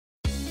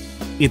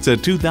It's a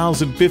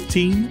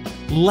 2015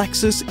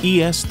 Lexus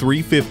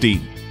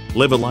ES350.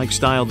 Live a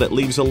lifestyle that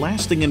leaves a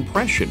lasting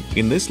impression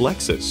in this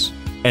Lexus.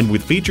 And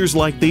with features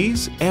like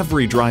these,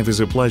 every drive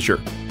is a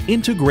pleasure.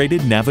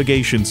 Integrated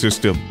navigation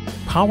system,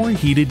 power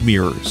heated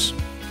mirrors,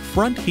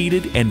 front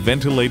heated and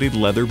ventilated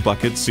leather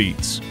bucket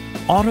seats,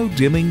 auto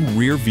dimming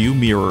rear view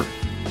mirror,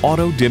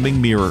 auto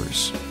dimming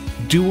mirrors,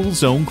 dual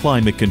zone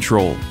climate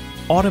control,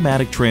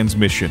 automatic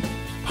transmission,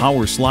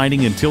 power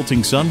sliding and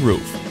tilting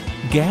sunroof,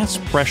 gas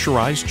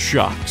pressurized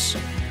shocks,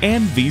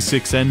 and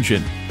V6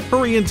 engine.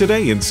 Hurry in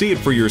today and see it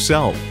for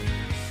yourself.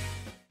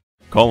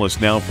 Call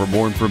us now for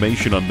more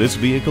information on this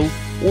vehicle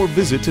or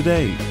visit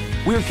today.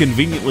 We're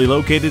conveniently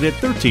located at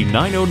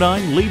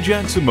 13909 Lee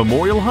Jackson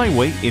Memorial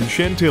Highway in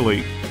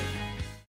Chantilly.